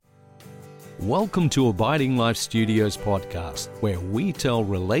Welcome to Abiding Life Studios podcast, where we tell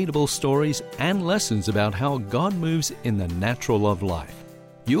relatable stories and lessons about how God moves in the natural of life.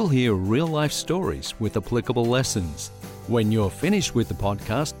 You'll hear real-life stories with applicable lessons. When you're finished with the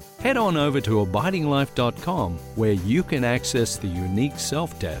podcast, head on over to abidinglife.com, where you can access the unique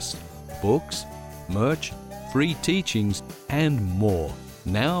self-test, books, merch, free teachings, and more.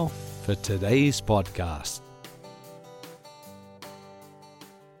 Now for today's podcast.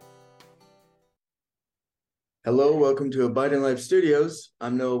 Hello, welcome to Abiding Life Studios.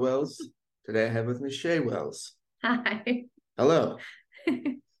 I'm Noah Wells. Today I have with me Shay Wells. Hi. Hello.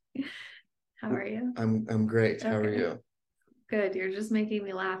 How are you? I'm great. How are you? Good. You're just making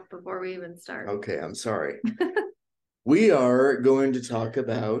me laugh before we even start. Okay, I'm sorry. We are going to talk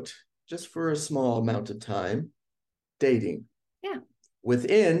about, just for a small amount of time, dating. Yeah.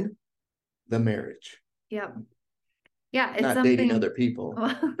 Within the marriage. Yep. Yeah, it's not something... dating other people,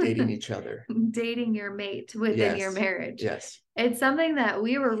 dating each other. Dating your mate within your marriage. Yes. It's something that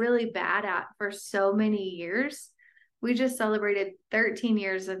we were really bad at for so many years. We just celebrated 13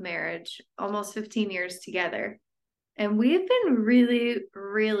 years of marriage, almost 15 years together. And we've been really,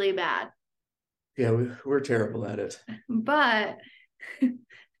 really bad. Yeah, we're terrible at it. But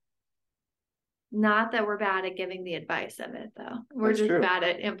not that we're bad at giving the advice of it, though. We're just bad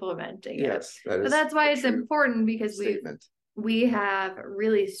at implementing it. Yes, but that's why it's important, because we have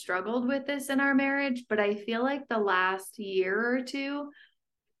really struggled with this in our marriage. But I feel like the last year or two,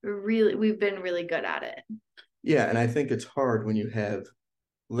 we've been really good at it. Yeah, and I think it's hard when you have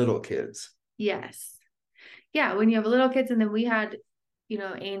little kids. Yes. Yeah, when you have little kids, and then we had,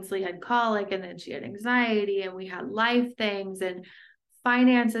 Ainsley had colic, and then she had anxiety, and we had life things, and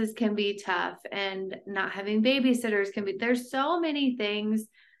finances can be tough, and not having babysitters can be, there's so many things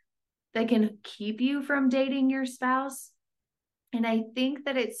that can keep you from dating your spouse. And I think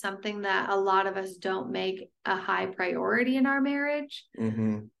that it's something that a lot of us don't make a high priority in our marriage,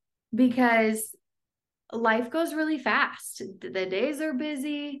 because life goes really fast. The days are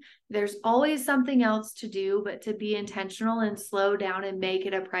busy. There's always something else to do, but to be intentional and slow down and make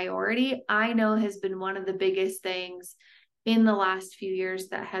it a priority, I know has been one of the biggest things in the last few years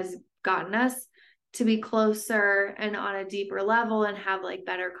that has gotten us to be closer and on a deeper level and have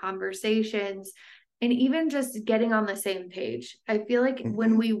better conversations, and even just getting on the same page. I feel like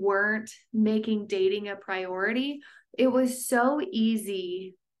when we weren't making dating a priority, it was so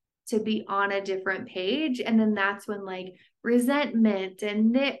easy to be on a different page. And then that's when resentment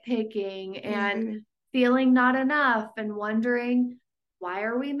and nitpicking and feeling not enough and wondering, why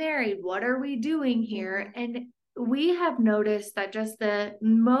are we married? What are we doing here? And we have noticed that just the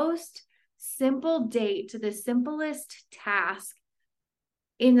most simple date, the simplest task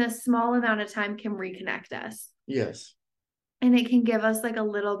in a small amount of time can reconnect us. Yes. And it can give us a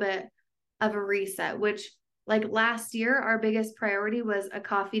little bit of a reset, which last year, our biggest priority was a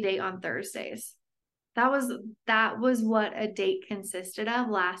coffee date on Thursdays. That was what a date consisted of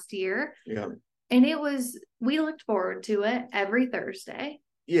last year. Yeah. And we looked forward to it every Thursday.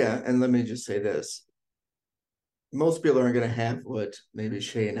 Yeah. And let me just say this. Most people aren't going to have what maybe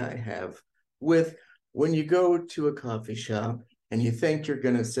Shay and I have with when you go to a coffee shop and you think you're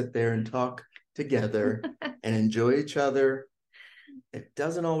going to sit there and talk together and enjoy each other. It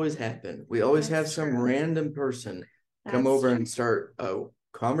doesn't always happen. We always have some random person come over and start a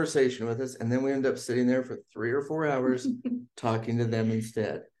conversation with us, and then we end up sitting there for 3 or 4 hours talking to them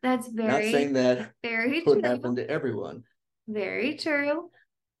instead. That's not saying that very could true. happen to everyone. Very true,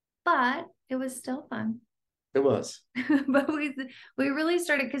 but it was still fun. It was. But we really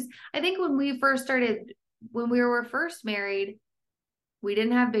started, because I think when we were first married, we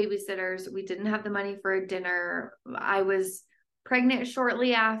didn't have babysitters. We didn't have the money for a dinner. I was pregnant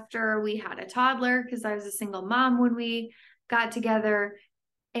shortly after. We had a toddler because I was a single mom when we got together.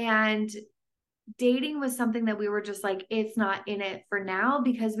 And dating was something that we were just it's not in it for now,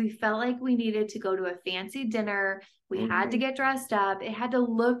 because we felt like we needed to go to a fancy dinner. We had to get dressed up. It had to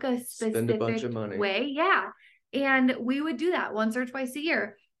look a specific Spend a bunch of money. way. Yeah. And we would do that once or twice a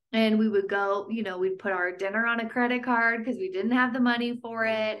year. And we would go, we'd put our dinner on a credit card because we didn't have the money for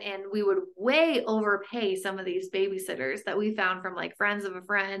it. And we would way overpay some of these babysitters that we found from friends of a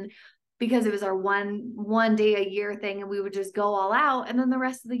friend, because it was our one day a year thing. And we would just go all out. And then the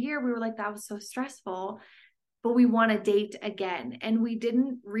rest of the year we were that was so stressful, but we want to date again. And we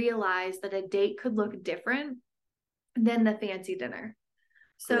didn't realize that a date could look different than the fancy dinner.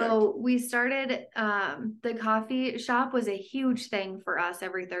 So we started, the coffee shop was a huge thing for us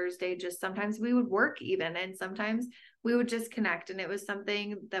every Thursday. Just sometimes we would work even, and sometimes we would just connect. And it was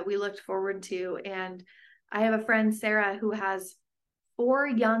something that we looked forward to. And I have a friend, Sarah, who has 4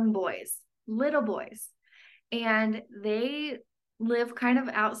 young boys. little boys, and they live kind of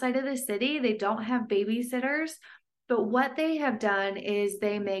outside of the city. They don't have babysitters, but what they have done is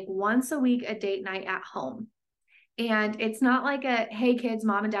they make once a week a date night at home. And it's not like a, hey kids,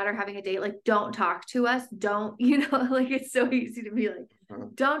 mom and dad are having a date, like don't talk to us, don't, like it's so easy to be like,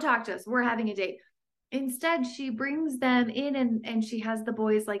 don't talk to us, we're having a date. Instead, she brings them in and she has the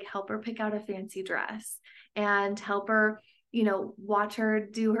boys like help her pick out a fancy dress and help her, watch her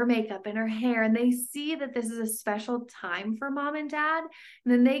do her makeup and her hair. And they see that this is a special time for mom and dad.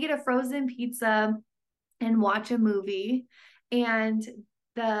 And then they get a frozen pizza and watch a movie. And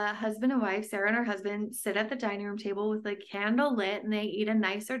the husband and wife, Sarah and her husband, sit at the dining room table with a candle lit and they eat a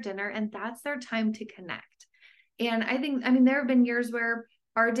nicer dinner. And that's their time to connect. And there have been years where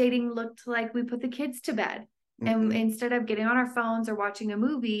our dating looked like we put the kids to bed. And instead of getting on our phones or watching a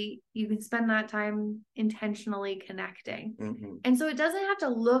movie, you can spend that time intentionally connecting. And so it doesn't have to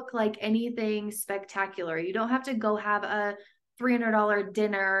look like anything spectacular. You don't have to go have a $300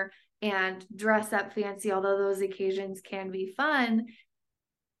 dinner and dress up fancy, although those occasions can be fun.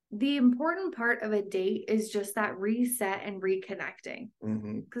 The important part of a date is just that reset and reconnecting.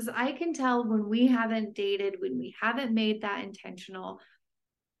 Because I can tell when we haven't dated, when we haven't made that intentional,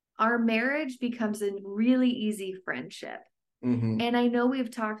 our marriage becomes a really easy friendship. And I know we've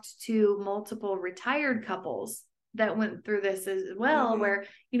talked to multiple retired couples that went through this as well, where,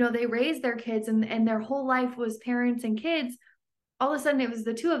 they raised their kids and their whole life was parents and kids. All of a sudden it was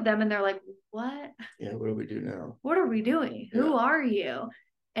the two of them and they're like, what? Yeah, what do we do now? What are we doing? Yeah. Who are you?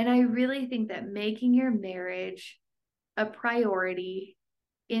 And I really think that making your marriage a priority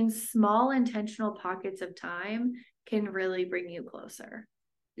in small intentional pockets of time can really bring you closer.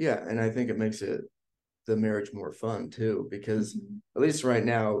 Yeah, and I think it makes the marriage more fun too, because at least right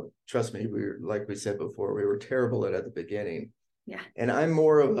now, trust me, like we said before, we were terrible at the beginning. Yeah. And I'm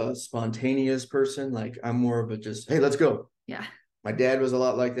more of a spontaneous person. Like I'm more of a just, hey, let's go. Yeah. My dad was a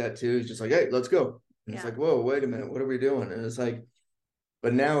lot like that too. He's just like, hey, let's go. And it's like, whoa, wait a minute, what are we doing? And it's like,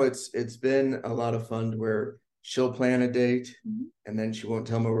 but now it's been a lot of fun where she'll plan a date and then she won't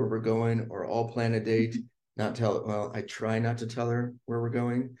tell me where we're going, or I'll plan a date, I try not to tell her where we're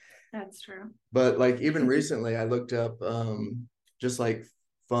going. That's true. But like even recently I looked up just like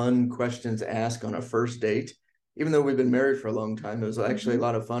fun questions to ask on a first date. Even though we've been married for a long time, it was actually a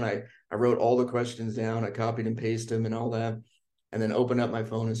lot of fun. I wrote all the questions down, I copied and pasted them and all that, and then opened up my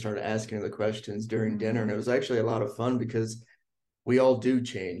phone and started asking her the questions during dinner. And it was actually a lot of fun because we all do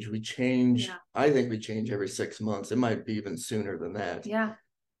change. We change. Yeah. I think we change every 6 months. It might be even sooner than that. Yeah.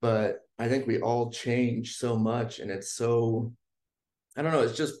 But I think we all change so much. And it's so, I don't know,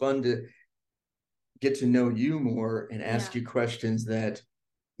 it's just fun to get to know you more and ask you questions that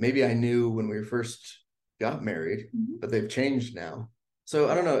maybe I knew when we first got married, but they've changed now. So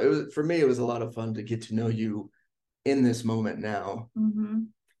I don't know. For me, it was a lot of fun to get to know you in this moment now.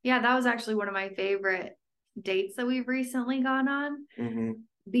 Yeah, that was actually one of my favorite dates that we've recently gone on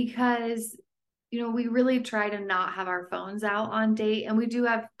because we really try to not have our phones out on date, and we do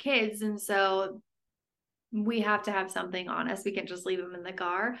have kids, and so we have to have something on us. We can't just leave them in the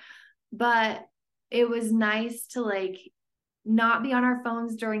car. But it was nice to like not be on our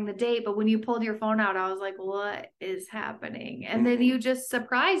phones during the date, but when you pulled your phone out, I was like, what is happening? And then you just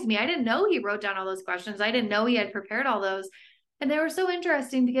surprised me. I didn't know he wrote down all those questions. I didn't know he had prepared all those. And they were so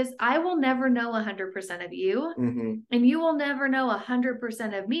interesting because I will never know 100% of you, and you will never know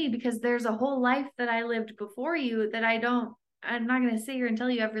 100% of me, because there's a whole life that I lived before you that I'm not going to sit here and tell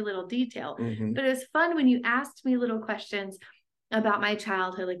you every little detail. But it was fun when you asked me little questions about my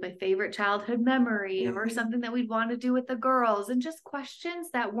childhood, like my favorite childhood memory or something that we'd want to do with the girls, and just questions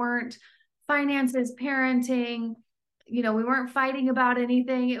that weren't finances, parenting. We weren't fighting about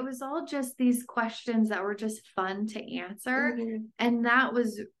anything. It was all just these questions that were just fun to answer. And that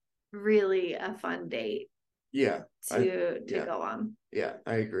was really a fun date. Yeah. To go on. Yeah,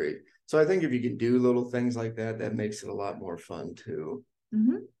 I agree. So I think if you can do little things like that, that makes it a lot more fun too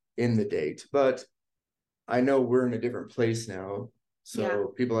in the date. But I know we're in a different place now.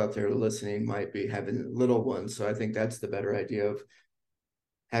 So people out there listening might be having little ones. So I think that's the better idea of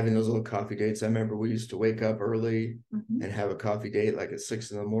having those little coffee dates. I remember we used to wake up early and have a coffee date like at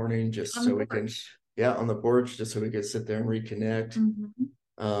 6 a.m, just so we can, on the porch, just so we could sit there and reconnect.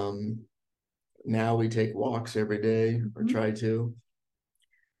 Now we take walks every day or try to.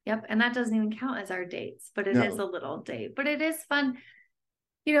 Yep. And that doesn't even count as our dates, but it is a little date. But it is fun,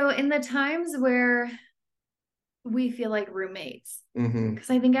 in the times where we feel like roommates, because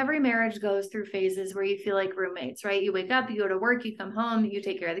I think every marriage goes through phases where you feel like roommates, right? You wake up, you go to work, you come home, you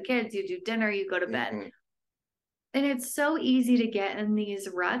take care of the kids, you do dinner, you go to bed. And it's so easy to get in these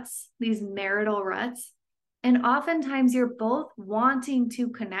ruts, these marital ruts. And oftentimes you're both wanting to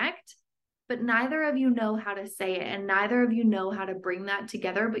connect, but neither of you know how to say it. And neither of you know how to bring that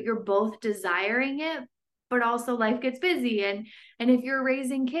together, but you're both desiring it. But also life gets busy. And if you're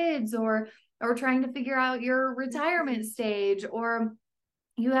raising kids or trying to figure out your retirement stage, or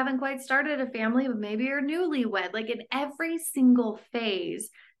you haven't quite started a family, but maybe you're newlywed, like in every single phase,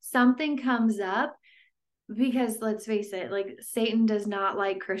 something comes up. Because let's face it, like Satan does not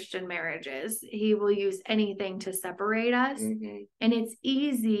like Christian marriages. He will use anything to separate us. Mm-hmm. And it's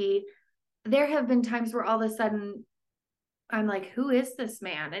easy. There have been times where all of a sudden I'm like, who is this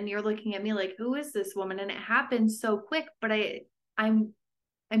man? And you're looking at me like, who is this woman? And it happens so quick, but I'm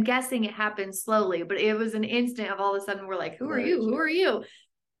guessing it happened slowly, but it was an instant of all of a sudden we're like, who are you? Who are you?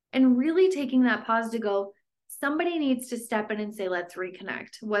 And really taking that pause to go, somebody needs to step in and say, let's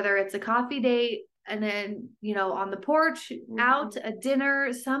reconnect, whether it's a coffee date, and then, on the porch, out a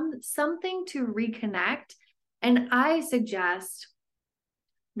dinner, something to reconnect. And I suggest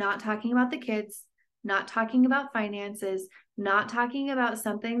not talking about the kids, not talking about finances, not talking about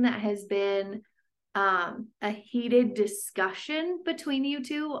something that has been a heated discussion between you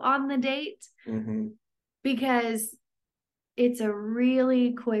two on the date, because it's a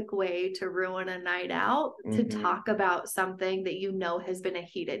really quick way to ruin a night out, to talk about something that has been a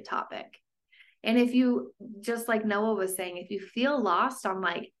heated topic. And if you, just like Noah was saying, if you feel lost on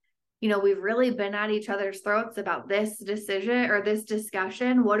we've really been at each other's throats about this decision or this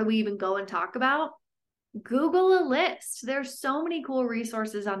discussion, what do we even go and talk about? Google a list. There's so many cool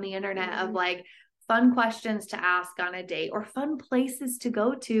resources on the internet of fun questions to ask on a date or fun places to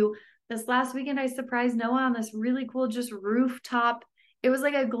go to. This last weekend, I surprised Noah on this really cool, just rooftop. It was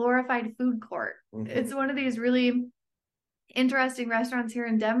like a glorified food court. It's one of these really interesting restaurants here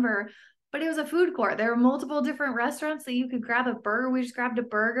in Denver, but it was a food court. There were multiple different restaurants that you could grab a burger. We just grabbed a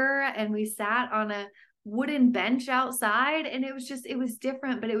burger and we sat on a wooden bench outside, and it was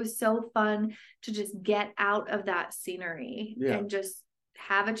different, but it was so fun to just get out of that scenery and just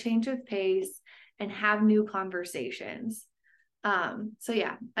have a change of pace and have new conversations. So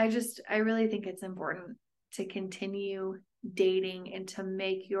yeah, I really think it's important to continue dating and to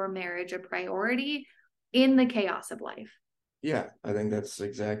make your marriage a priority in the chaos of life. Yeah, I think that's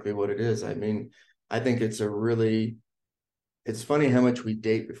exactly what it is. I mean, I think it's funny how much we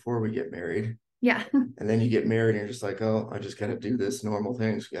date before we get married. Yeah. And then you get married and you're just like, oh, I just got to do this normal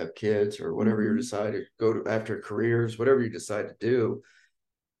things. You have kids or whatever you decide to go to after careers, whatever you decide to do.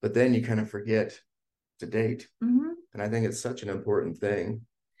 But then you kind of forget to date. And I think it's such an important thing.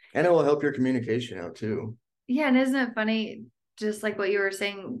 And it will help your communication out too. Yeah. And isn't it funny, just like what you were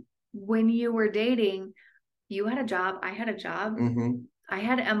saying, when you were dating, you had a job, I had a job, I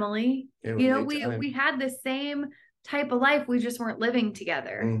had Emily. We had the same type of life. We just weren't living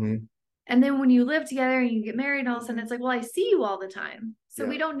together. And then when you live together and you get married, all of a sudden it's like, well, I see you all the time, so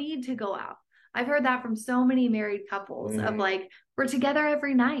we don't need to go out. I've heard that from so many married couples of we're together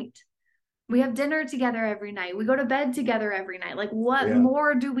every night. We have dinner together every night. We go to bed together every night. What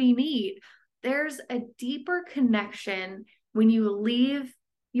more do we need? There's a deeper connection when you leave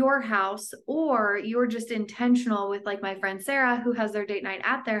your house, or you're just intentional with my friend Sarah, who has their date night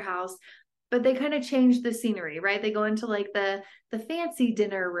at their house, but they kind of change the scenery, right? They go into the fancy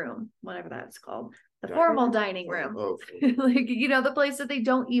dinner room, whatever that's called, the formal dining room, the place that they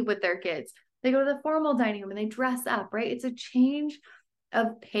don't eat with their kids. They go to the formal dining room and they dress up, right? It's a change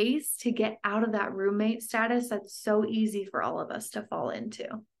of pace to get out of that roommate status that's so easy for all of us to fall into.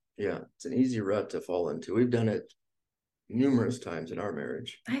 Yeah, it's an easy rut to fall into. We've done it numerous times in our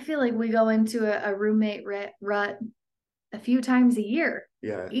marriage. I feel like we go into a roommate rut a few times a year.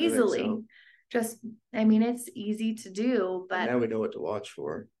 Yeah, easily. It's easy to do, but and now we know what to watch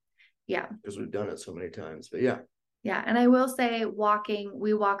for. Yeah, because we've done it so many times. But yeah. And I will say,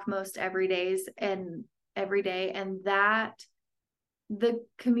 we walk most every day, and that the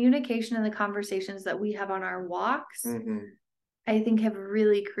communication and the conversations that we have on our walks, I think have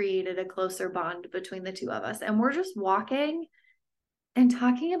really created a closer bond between the two of us. And we're just walking and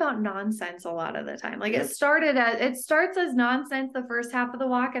talking about nonsense a lot of the time. It starts as nonsense the first half of the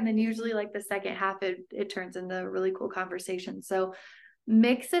walk, and then usually the second half, it turns into really cool conversation. So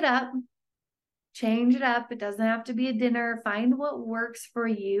mix it up, change it up. It doesn't have to be a dinner. Find what works for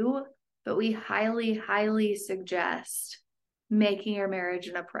you, but we highly, highly suggest making your marriage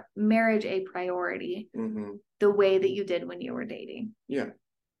a priority, the way that you did when you were dating. Yeah,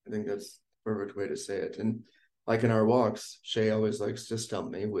 I think that's the perfect way to say it. And in our walks, Shay always likes to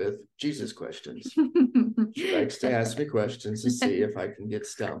stump me with Jesus questions. She likes to ask me questions to see if I can get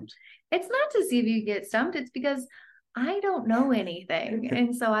stumped. It's not to see if you get stumped. It's because I don't know anything.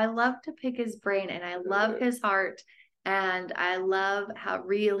 And so I love to pick his brain, and I love his heart, and I love how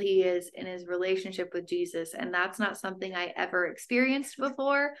real he is in his relationship with Jesus. And that's not something I ever experienced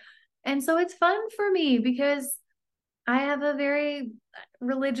before. And so it's fun for me because I have a very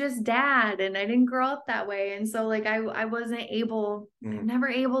religious dad, and I didn't grow up that way. And so like I wasn't able, I'm never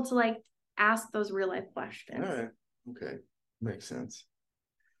able to like ask those real life questions. All right. Okay. Makes sense.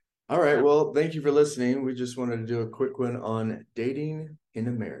 All right. Well, thank you for listening. We just wanted to do a quick one on dating in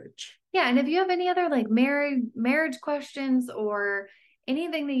a marriage. Yeah. And if you have any other like marriage questions or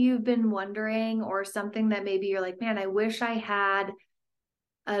anything that you've been wondering, or something that maybe you're like, man, I wish I had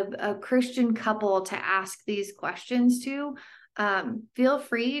a Christian couple to ask these questions to, feel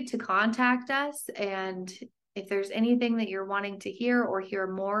free to contact us. And if there's anything that you're wanting to hear or hear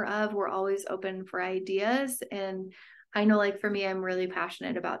more of, we're always open for ideas. And I know, like for me, I'm really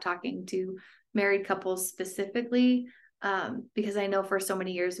passionate about talking to married couples specifically, because I know for so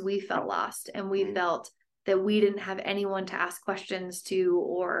many years we felt lost, and we felt that we didn't have anyone to ask questions to,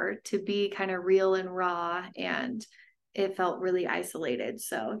 or to be kind of real and raw, and it felt really isolated.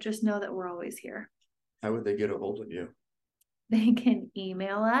 So just know that we're always here. How would they get a hold of you? They can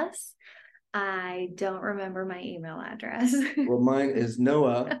email us. I don't remember my email address. Well, mine is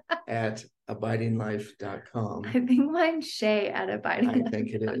noah@abidinglife.com. I think mine's Shay at abidinglife.com. I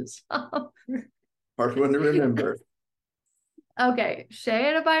think it is. Hard one to remember. Okay,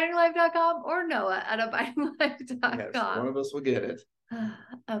 Shay at abidinglife.com or Noah at abidinglife.com. Yes, one of us will get it.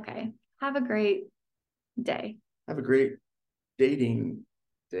 Okay. Have a great day. Have a great dating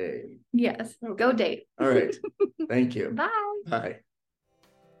day. Yes. Okay. Go date. All right. Thank you. Bye. Bye.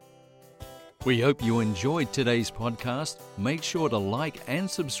 We hope you enjoyed today's podcast. Make sure to like and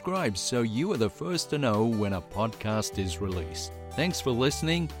subscribe so you are the first to know when a podcast is released. Thanks for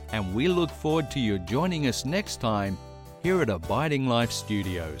listening, and we look forward to you joining us next time here at Abiding Life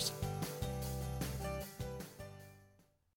Studios.